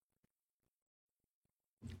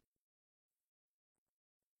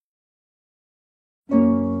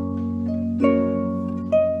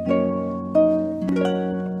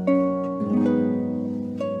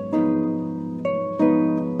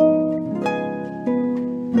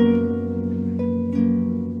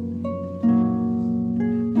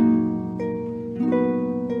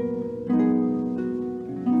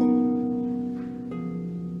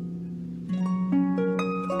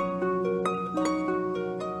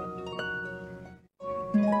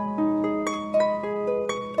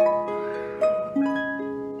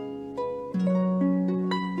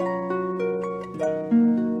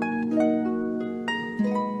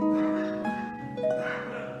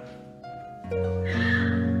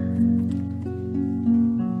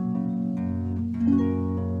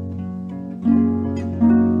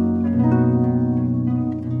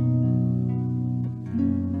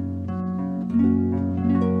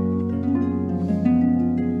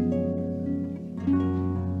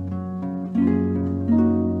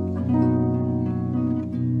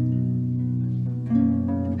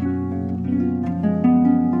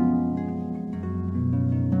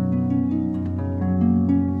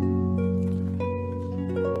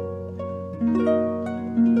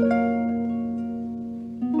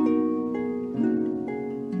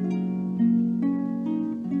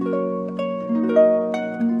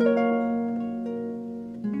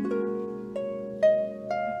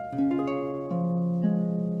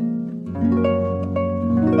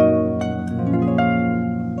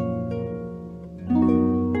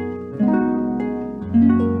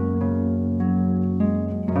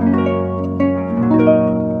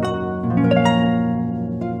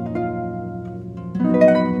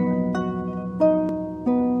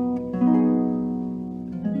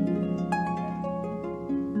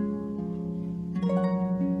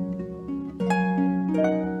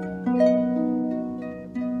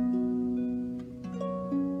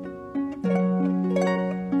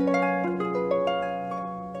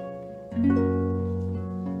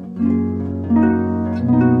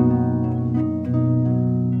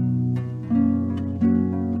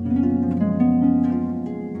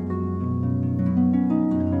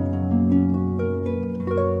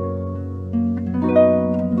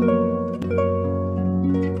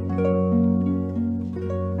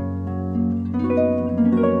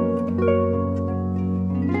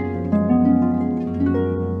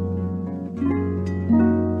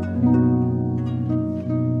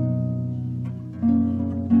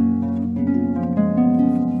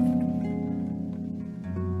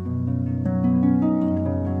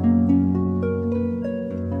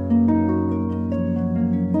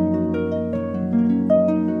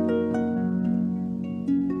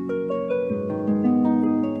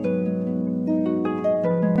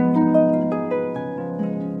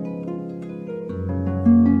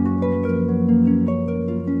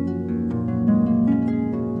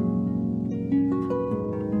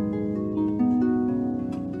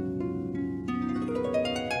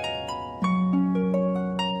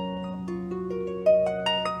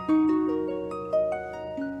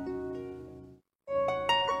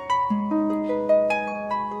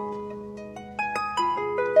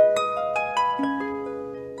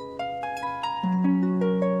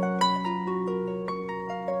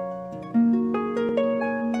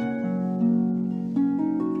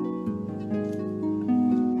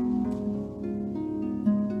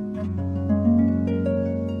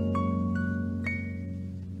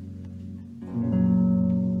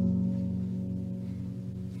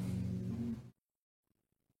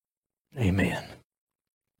Amen.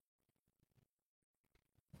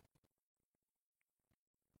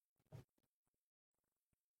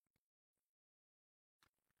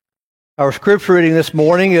 Our scripture reading this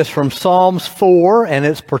morning is from Psalms 4, and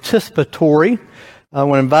it's participatory. I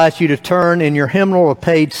want to invite you to turn in your hymnal to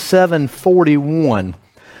page 741.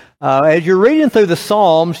 As you're reading through the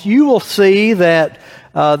Psalms, you will see that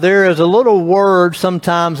there is a little word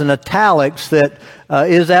sometimes in italics that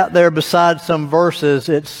is out there beside some verses.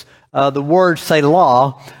 It's the word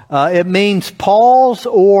Selah. It means pause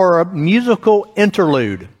or musical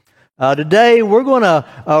interlude. Today we're going to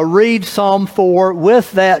read Psalm 4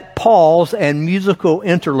 with that pause and musical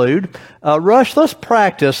interlude. Rush, let's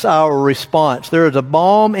practice our response. There is a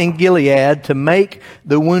balm in Gilead to make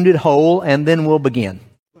the wounded whole, and then we'll begin.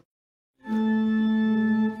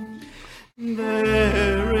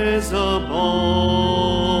 There is a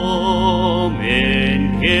balm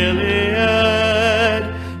in Gilead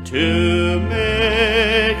to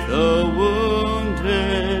make the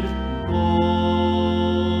wounded whole.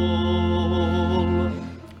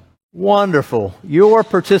 Wonderful. Your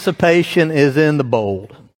participation is in the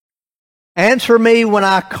bold. Answer me when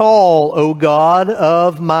I call, O God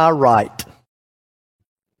of my right.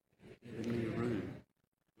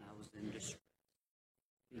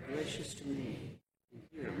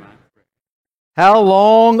 How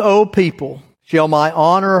long, O people, shall my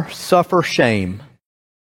honor suffer shame?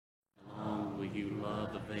 How long will you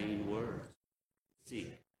love the vain words?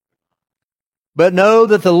 Seek. But know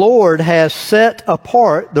that the Lord has set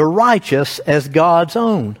apart the righteous as God's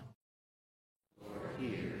own. Lord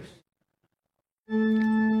hears.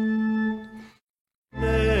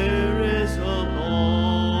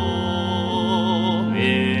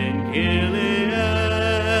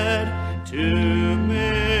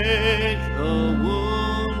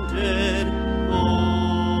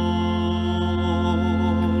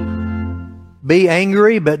 Be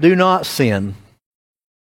angry, but do not sin.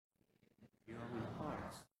 Your own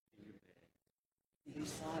hearts in your bed. Be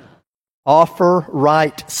silent Offer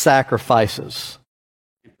right sacrifices.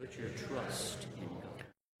 and put your trust in God.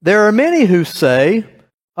 There are many who say,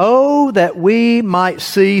 "Oh, that we might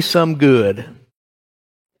see some good."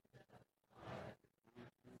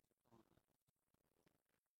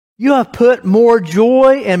 You have put more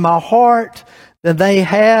joy in my heart than they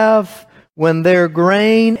have when their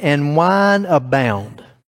grain and wine abound.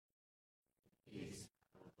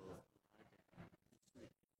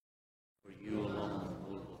 For you alone,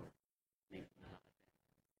 O Lord, make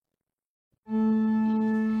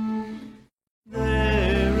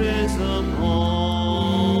There is a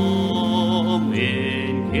balm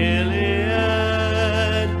in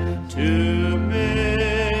Gilead to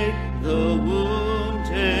make the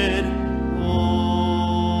wounded whole.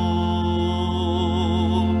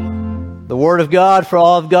 The Word of God for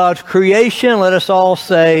all of God's creation. Let us all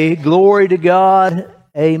say, glory to God.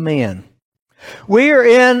 Amen. We are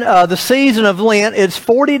in the season of Lent. It's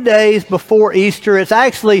 40 days before Easter. It's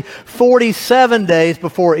actually 47 days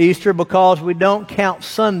before Easter because we don't count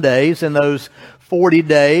Sundays in those 40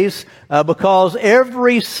 days because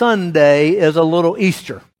every Sunday is a little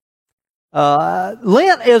Easter.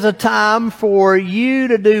 Lent is a time for you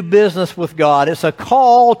to do business with God. It's a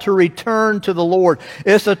call to return to the Lord.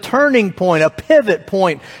 It's a turning point, a pivot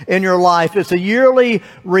point in your life. It's a yearly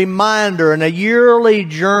reminder and a yearly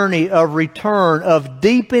journey of return, of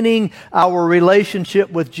deepening our relationship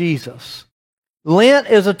with Jesus. Lent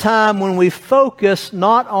is a time when we focus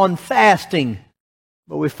not on fasting,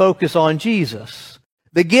 but we focus on Jesus.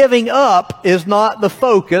 The giving up is not the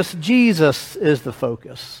focus. Jesus is the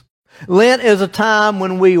focus. Lent is a time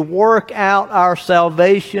when we work out our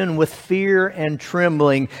salvation with fear and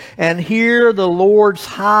trembling and hear the Lord's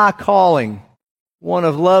high calling, one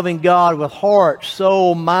of loving God with heart,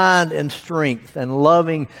 soul, mind, and strength, and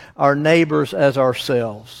loving our neighbors as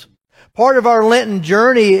ourselves. Part of our Lenten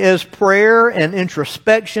journey is prayer and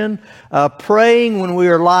introspection, praying when we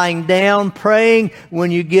are lying down, praying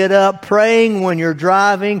when you get up, praying when you're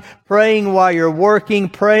driving, praying while you're working,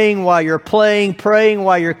 praying while you're playing, praying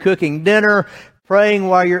while you're cooking dinner, praying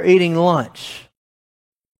while you're eating lunch.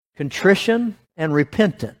 Contrition and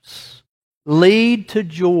repentance lead to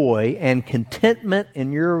joy and contentment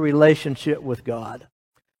in your relationship with God.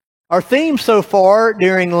 Our theme so far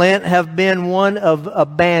during Lent have been one of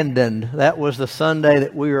abandoned. That was the Sunday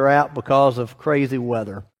that we were out because of crazy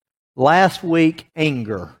weather. Last week,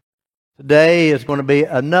 anger. Today is going to be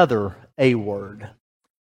another A word.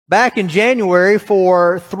 Back in January,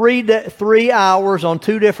 for 3 hours on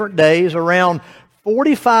 2 different days, around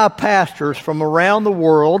 45 pastors from around the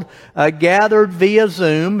world gathered via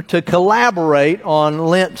Zoom to collaborate on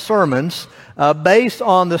Lent sermons based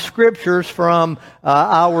on the scriptures from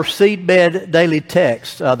our Seedbed Daily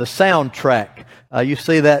Text, the soundtrack. You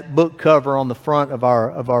see that book cover on the front of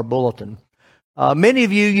our bulletin. Many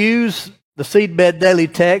of you use the Seedbed Daily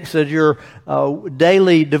Text as your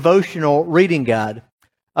daily devotional reading guide.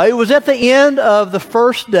 It was at the end of the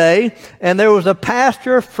first day, and there was a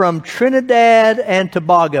pastor from Trinidad and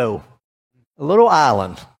Tobago, a little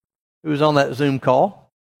island, who was on that Zoom call.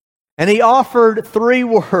 And he offered 3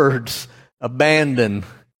 words: abandon,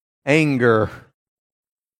 anger,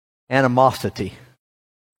 animosity.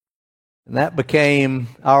 And that became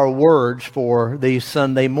our words for these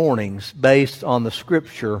Sunday mornings based on the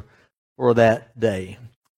scripture for that day.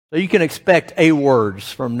 So you can expect A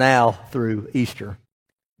words from now through Easter.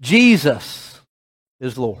 Jesus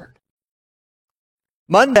is Lord.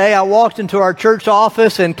 Monday, I walked into our church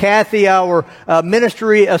office, and Kathy, our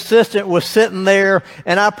ministry assistant, was sitting there,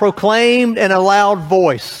 and I proclaimed in a loud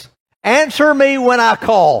voice, "Answer me when I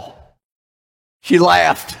call." She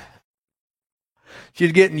laughed.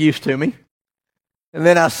 She's getting used to me. And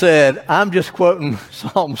then I said, "I'm just quoting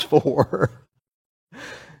Psalms 4.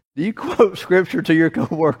 Do you quote scripture to your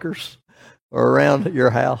coworkers or around your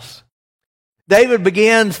house? David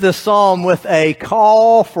begins this psalm with a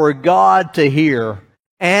call for God to hear.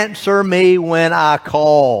 Answer me when I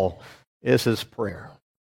call is his prayer.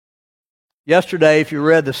 Yesterday, if you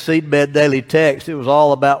read the Seedbed Daily Text, it was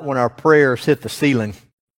all about when our prayers hit the ceiling.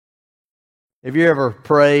 Have you ever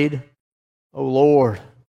prayed, "Oh Lord,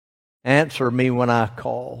 answer me when I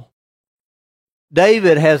call"?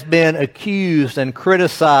 David has been accused and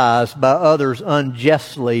criticized by others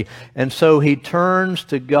unjustly, and so he turns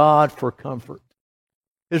to God for comfort.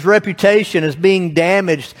 His reputation is being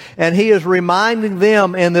damaged, and he is reminding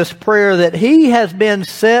them in this prayer that he has been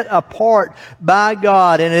set apart by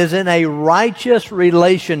God and is in a righteous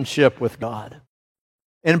relationship with God.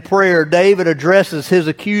 In prayer, David addresses his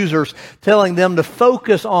accusers, telling them to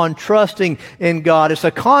focus on trusting in God. It's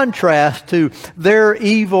a contrast to their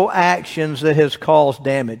evil actions that has caused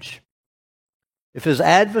damage. If his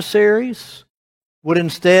adversaries would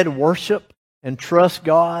instead worship and trust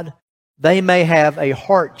God, they may have a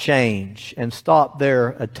heart change and stop their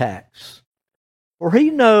attacks. For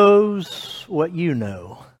he knows what you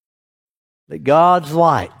know, that God's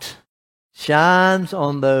light shines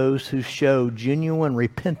on those who show genuine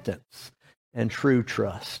repentance and true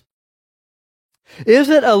trust. Is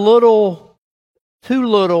it a little, too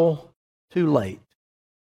late?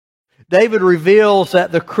 David reveals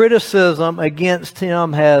that the criticism against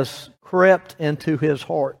him has crept into his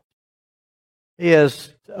heart. He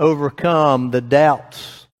has overcome the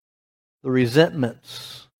doubts, the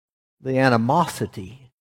resentments, the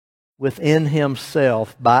animosity within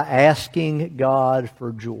himself by asking God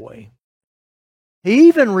for joy. He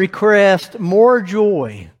even requests more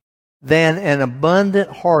joy than an abundant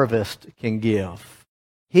harvest can give.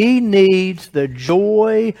 He needs the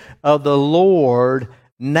joy of the Lord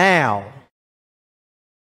now.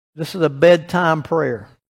 This is a bedtime prayer.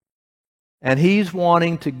 And he's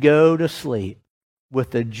wanting to go to sleep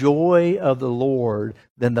with the joy of the Lord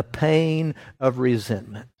than the pain of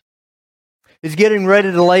resentment. He's getting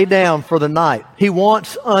ready to lay down for the night. He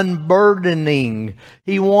wants unburdening.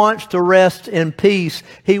 He wants to rest in peace.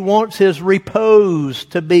 He wants his repose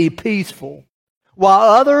to be peaceful. While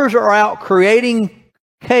others are out creating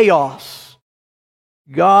chaos,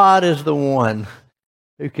 God is the one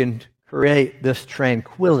who can create this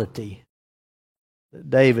tranquility that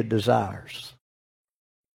David desires.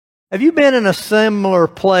 Have you been in a similar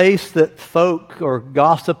place that folk are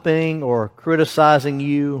gossiping or criticizing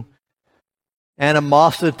you?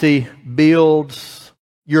 Animosity builds.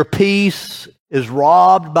 Your peace is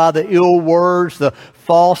robbed by the ill words, the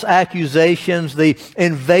false accusations, the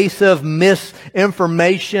invasive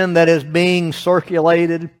misinformation that is being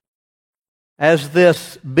circulated. As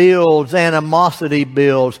this builds, animosity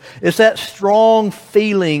builds. It's that strong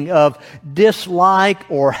feeling of dislike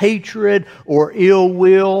or hatred or ill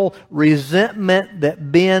will, resentment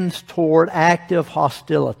that bends toward active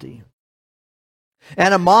hostility.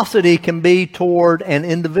 Animosity can be toward an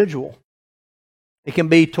individual. It can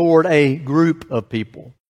be toward a group of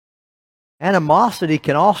people. Animosity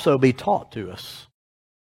can also be taught to us,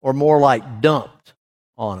 or more like dumped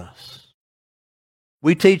on us.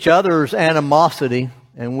 We teach others animosity,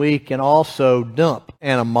 and we can also dump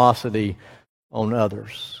animosity on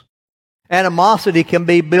others. Animosity can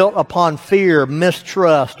be built upon fear,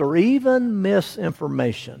 mistrust, or even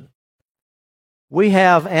misinformation. We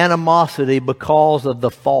have animosity because of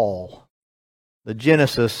the fall, the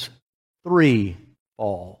Genesis 3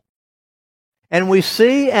 fall. And we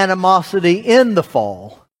see animosity in the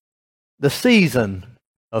fall, the season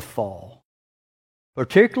of fall,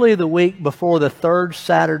 particularly the week before the third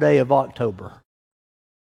Saturday of October.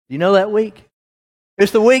 Do you know that week?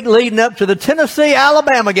 It's the week leading up to the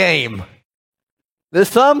Tennessee-Alabama game.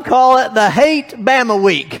 Some call it the Hate Bama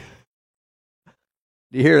Week.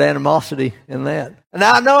 Do you hear the animosity in that? And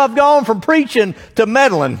I know I've gone from preaching to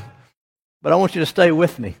meddling, but I want you to stay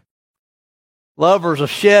with me. Lovers of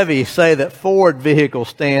Chevy say that Ford vehicle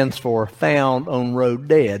stands for found on road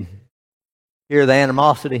dead. Hear the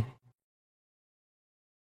animosity?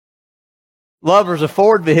 Lovers of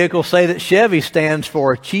Ford vehicles say that Chevy stands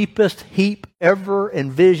for cheapest heap ever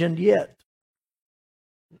envisioned yet.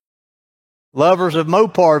 Lovers of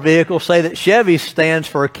Mopar vehicles say that Chevy stands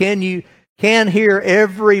for can hear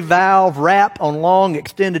every valve rap on long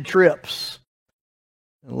extended trips.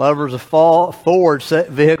 And lovers of Ford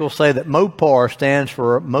vehicles say that Mopar stands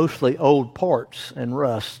for mostly old parts and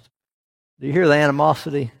rust. Do you hear the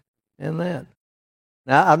animosity in that?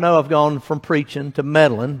 Now, I know I've gone from preaching to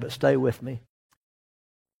meddling, but stay with me.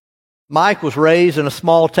 Mike was raised in a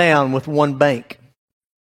small town with one bank,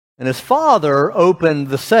 and his father opened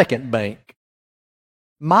the second bank.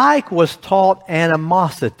 Mike was taught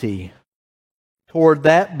animosity toward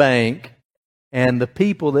that bank and the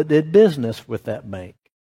people that did business with that bank.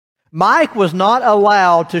 Mike was not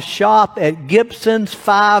allowed to shop at Gibson's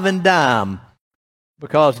Five and Dime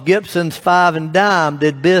because Gibson's Five and Dime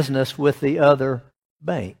did business with the other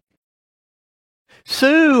bank.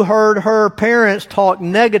 Sue heard her parents talk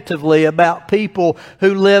negatively about people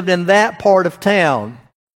who lived in that part of town.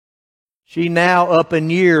 She now, up in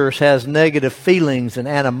years, has negative feelings and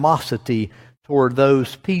animosity toward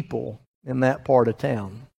those people in that part of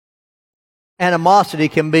town. Animosity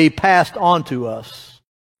can be passed on to us.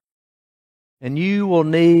 And you will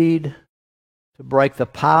need to break the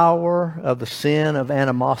power of the sin of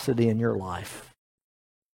animosity in your life.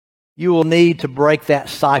 You will need to break that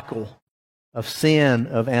cycle of sin,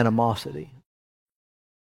 of animosity.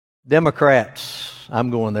 Democrats, I'm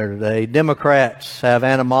going there today. Democrats have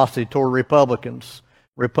animosity toward Republicans.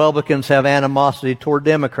 Republicans have animosity toward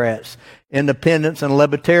Democrats. Independents and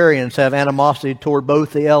libertarians have animosity toward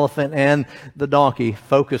both the elephant and the donkey.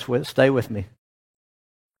 Stay with me.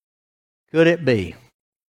 Could it be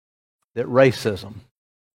that racism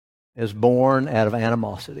is born out of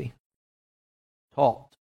animosity?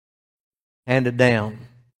 Taught, handed down,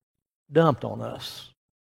 dumped on us.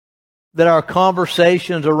 That our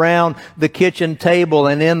conversations around the kitchen table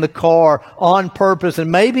and in the car on purpose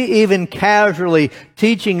and maybe even casually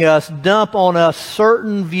teaching us, dump on us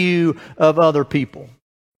certain view of other people.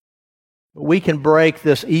 We can break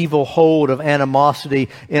this evil hold of animosity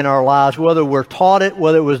in our lives, whether we're taught it,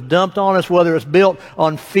 whether it was dumped on us, whether it's built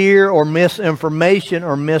on fear or misinformation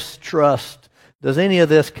or mistrust. Does any of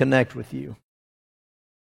this connect with you?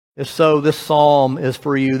 If so, this psalm is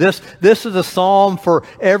for you. This is a psalm for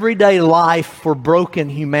everyday life for broken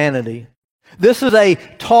humanity. This is a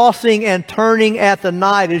tossing and turning at the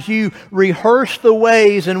night as you rehearse the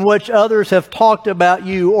ways in which others have talked about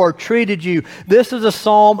you or treated you. This is a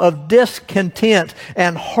psalm of discontent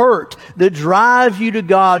and hurt that drives you to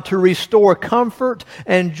God to restore comfort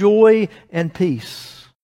and joy and peace.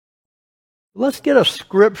 Let's get a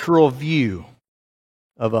scriptural view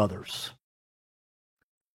of others.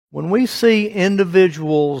 When we see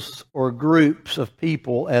individuals or groups of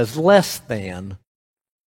people as less than,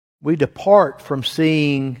 we depart from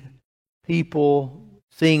seeing people,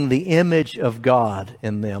 seeing the image of God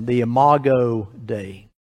in them, the imago Dei.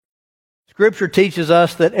 Scripture teaches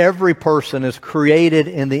us that every person is created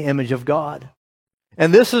in the image of God.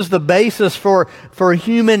 And this is the basis for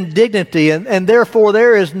human dignity. And therefore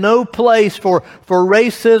there is no place for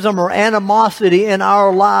racism or animosity in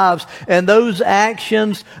our lives. And those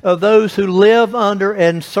actions of those who live under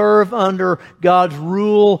and serve under God's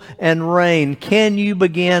rule and reign. Can you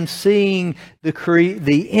begin seeing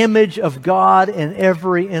the image of God in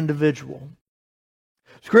every individual?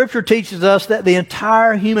 Scripture teaches us that the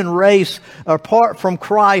entire human race, apart from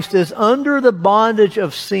Christ, is under the bondage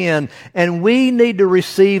of sin, and we need to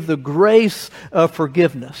receive the grace of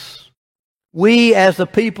forgiveness. We, as the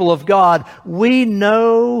people of God, we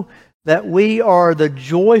know that we are the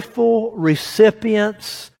joyful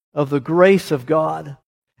recipients of the grace of God,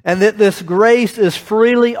 and that this grace is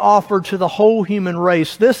freely offered to the whole human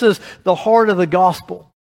race. This is the heart of the gospel.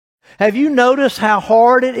 Have you noticed how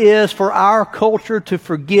hard it is for our culture to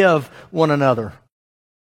forgive one another?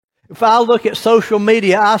 If I look at social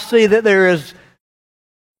media, I see that there is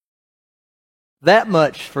that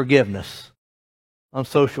much forgiveness on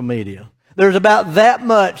social media. There's about that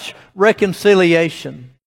much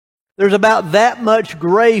reconciliation. There's about that much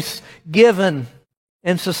grace given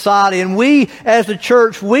in society. And we, as a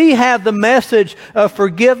church, we have the message of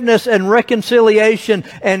forgiveness and reconciliation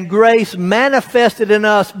and grace manifested in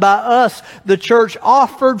us by us, the church,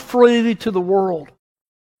 offered freely to the world.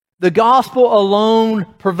 The gospel alone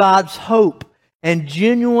provides hope and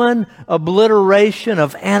genuine obliteration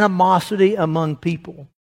of animosity among people,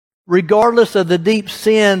 regardless of the deep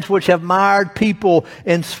sins which have mired people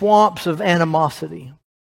in swamps of animosity.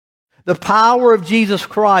 The power of Jesus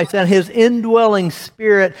Christ and His indwelling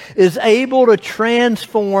Spirit is able to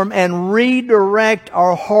transform and redirect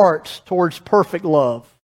our hearts towards perfect love.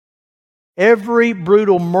 Every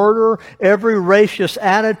brutal murder, every racist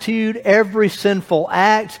attitude, every sinful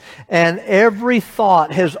act, and every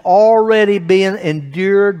thought has already been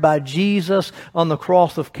endured by Jesus on the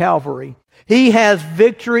cross of Calvary. He has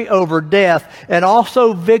victory over death and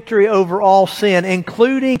also victory over all sin,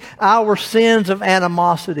 including our sins of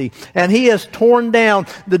animosity. And He has torn down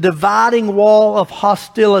the dividing wall of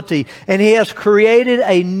hostility. And He has created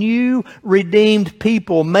a new redeemed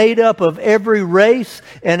people made up of every race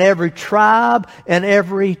and every tribe and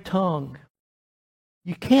every tongue.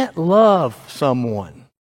 You can't love someone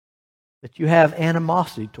that you have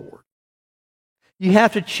animosity toward. You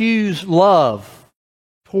have to choose love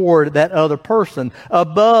toward that other person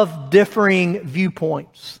above differing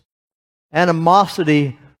viewpoints.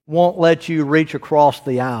 Animosity won't let you reach across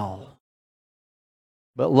the aisle.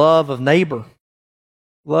 But love of neighbor,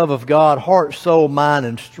 love of God, heart, soul, mind,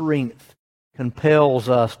 and strength compels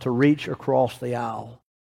us to reach across the aisle.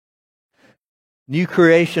 New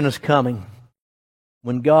creation is coming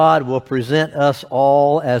when God will present us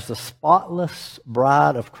all as the spotless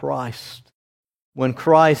bride of Christ. When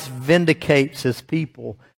Christ vindicates His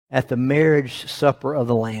people at the marriage supper of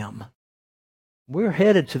the Lamb. We're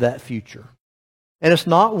headed to that future. And it's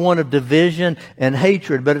not one of division and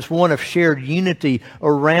hatred, but it's one of shared unity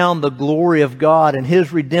around the glory of God and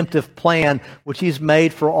His redemptive plan, which He's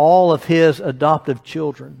made for all of His adoptive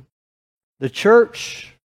children. The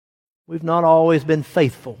church, we've not always been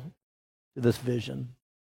faithful to this vision.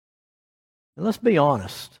 And let's be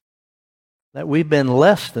honest, that we've been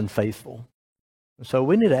less than faithful. And so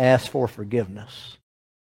we need to ask for forgiveness.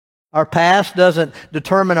 Our past doesn't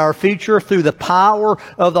determine our future. Through the power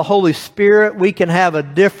of the Holy Spirit, we can have a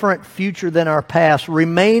different future than our past,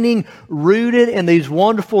 remaining rooted in these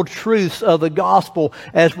wonderful truths of the gospel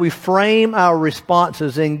as we frame our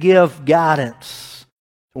responses and give guidance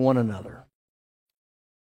to one another.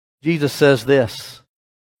 Jesus says this,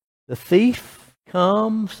 "The thief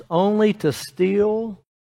comes only to steal,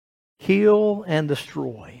 kill, and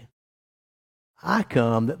destroy. I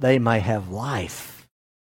come that they may have life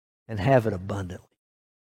and have it abundantly."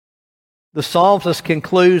 The psalmist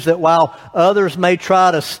concludes that while others may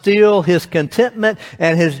try to steal his contentment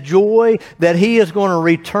and his joy, that he is going to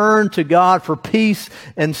return to God for peace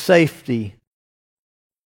and safety.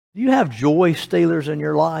 Do you have joy stealers in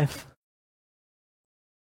your life?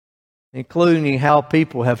 Including how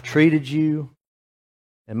people have treated you,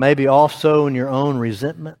 and maybe also in your own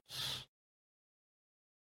resentments.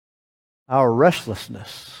 Our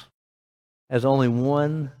restlessness has only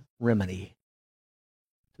one remedy: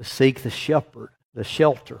 to seek the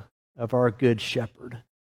shelter of our good shepherd,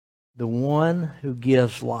 the one who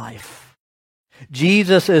gives life.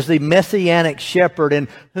 Jesus is the messianic shepherd in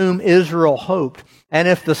whom Israel hoped. And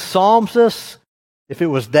if the psalmist, if it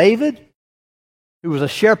was David, who was a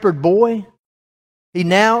shepherd boy, he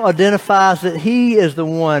now identifies that he is the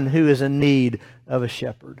one who is in need of a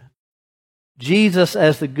shepherd. Jesus,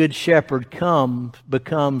 as the good shepherd,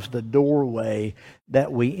 becomes the doorway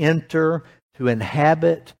that we enter to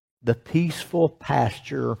inhabit the peaceful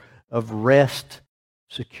pasture of rest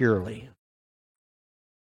securely.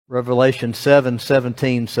 Revelation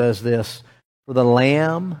 7:17 says this, "For the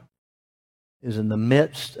Lamb is in the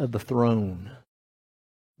midst of the throne,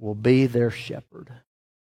 will be their shepherd,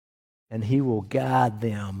 and He will guide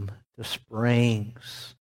them to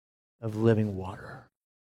springs of living water."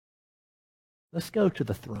 Let's go to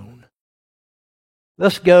the throne.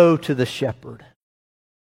 Let's go to the shepherd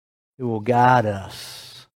who will guide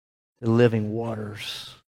us to living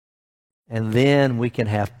waters. And then we can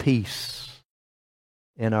have peace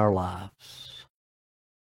in our lives.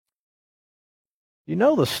 You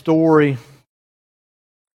know the story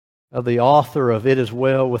of the author of "It Is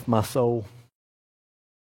Well With My Soul"?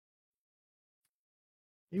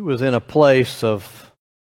 He was in a place of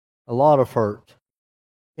a lot of hurt.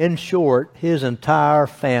 In short, his entire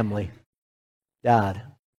family died.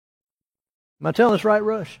 Am I telling this right,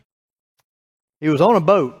 Rush? He was on a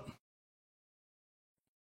boat,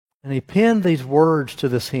 and he penned these words to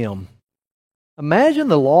this hymn. Imagine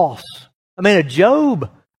the loss. I mean, a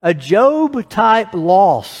Job-type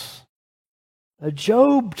loss. A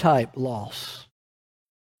Job-type loss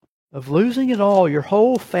of losing it all, your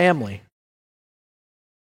whole family.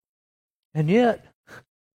 And yet,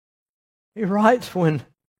 he writes, "When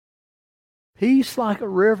peace like a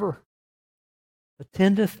river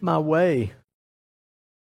attendeth my way,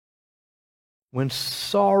 when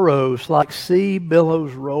sorrows like sea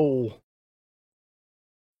billows roll,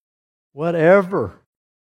 whatever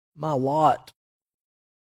my lot,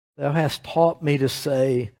 thou hast taught me to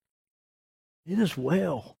say, it is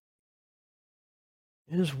well.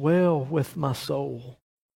 It is well with my soul."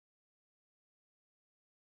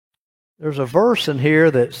 There's a verse in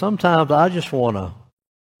here that sometimes I just want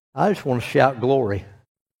to shout glory.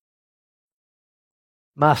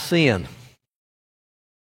 My sin.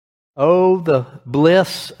 Oh, the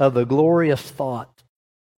bliss of the glorious thought.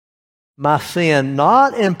 My sin,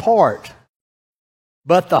 not in part,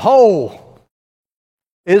 but the whole,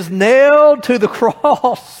 is nailed to the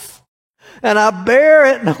cross, and I bear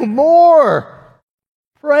it no more.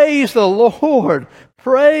 Praise the Lord.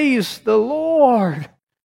 Praise the Lord.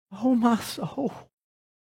 Oh, my soul.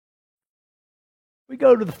 We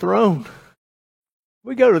go to the throne.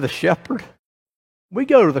 We go to the shepherd. We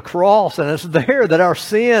go to the cross, and it's there that our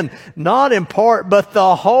sin, not in part, but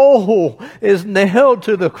the whole, is nailed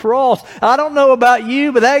to the cross. I don't know about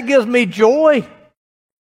you, but that gives me joy.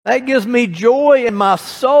 That gives me joy in my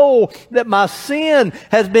soul that my sin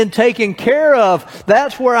has been taken care of.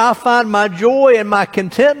 That's where I find my joy and my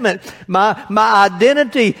contentment, my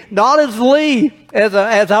identity, not as Lee, as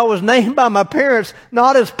I was named by my parents,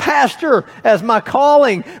 not as pastor, as my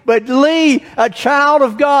calling, but Lee, a child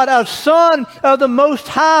of God, a son of the Most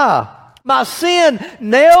High. My sin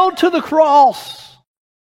nailed to the cross.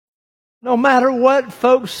 No matter what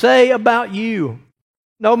folks say about you,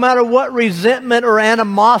 No matter what resentment or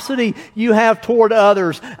animosity you have toward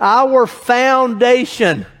others, our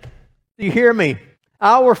foundation, do you hear me?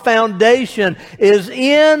 Our foundation is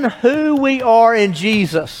in who we are in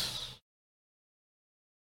Jesus.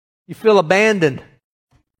 You feel abandoned.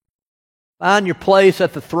 Find your place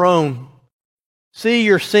at the throne. See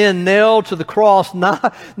your sin nailed to the cross,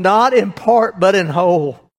 not in part, but in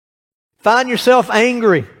whole. Find yourself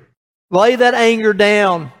angry. Lay that anger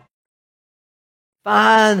down.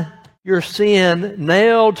 Find your sin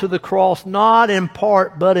nailed to the cross, not in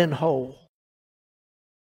part, but in whole.